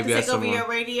 We're back to take over your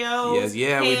radios,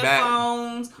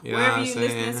 headphones, wherever you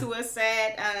listening to us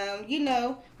at. We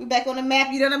back on the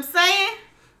map. You know what I'm saying?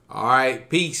 All right,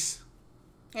 peace.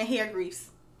 And hair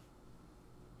grease.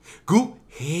 Goop,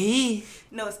 hey.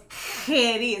 No, it's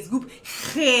head is. Goop,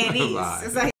 head is.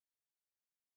 That's how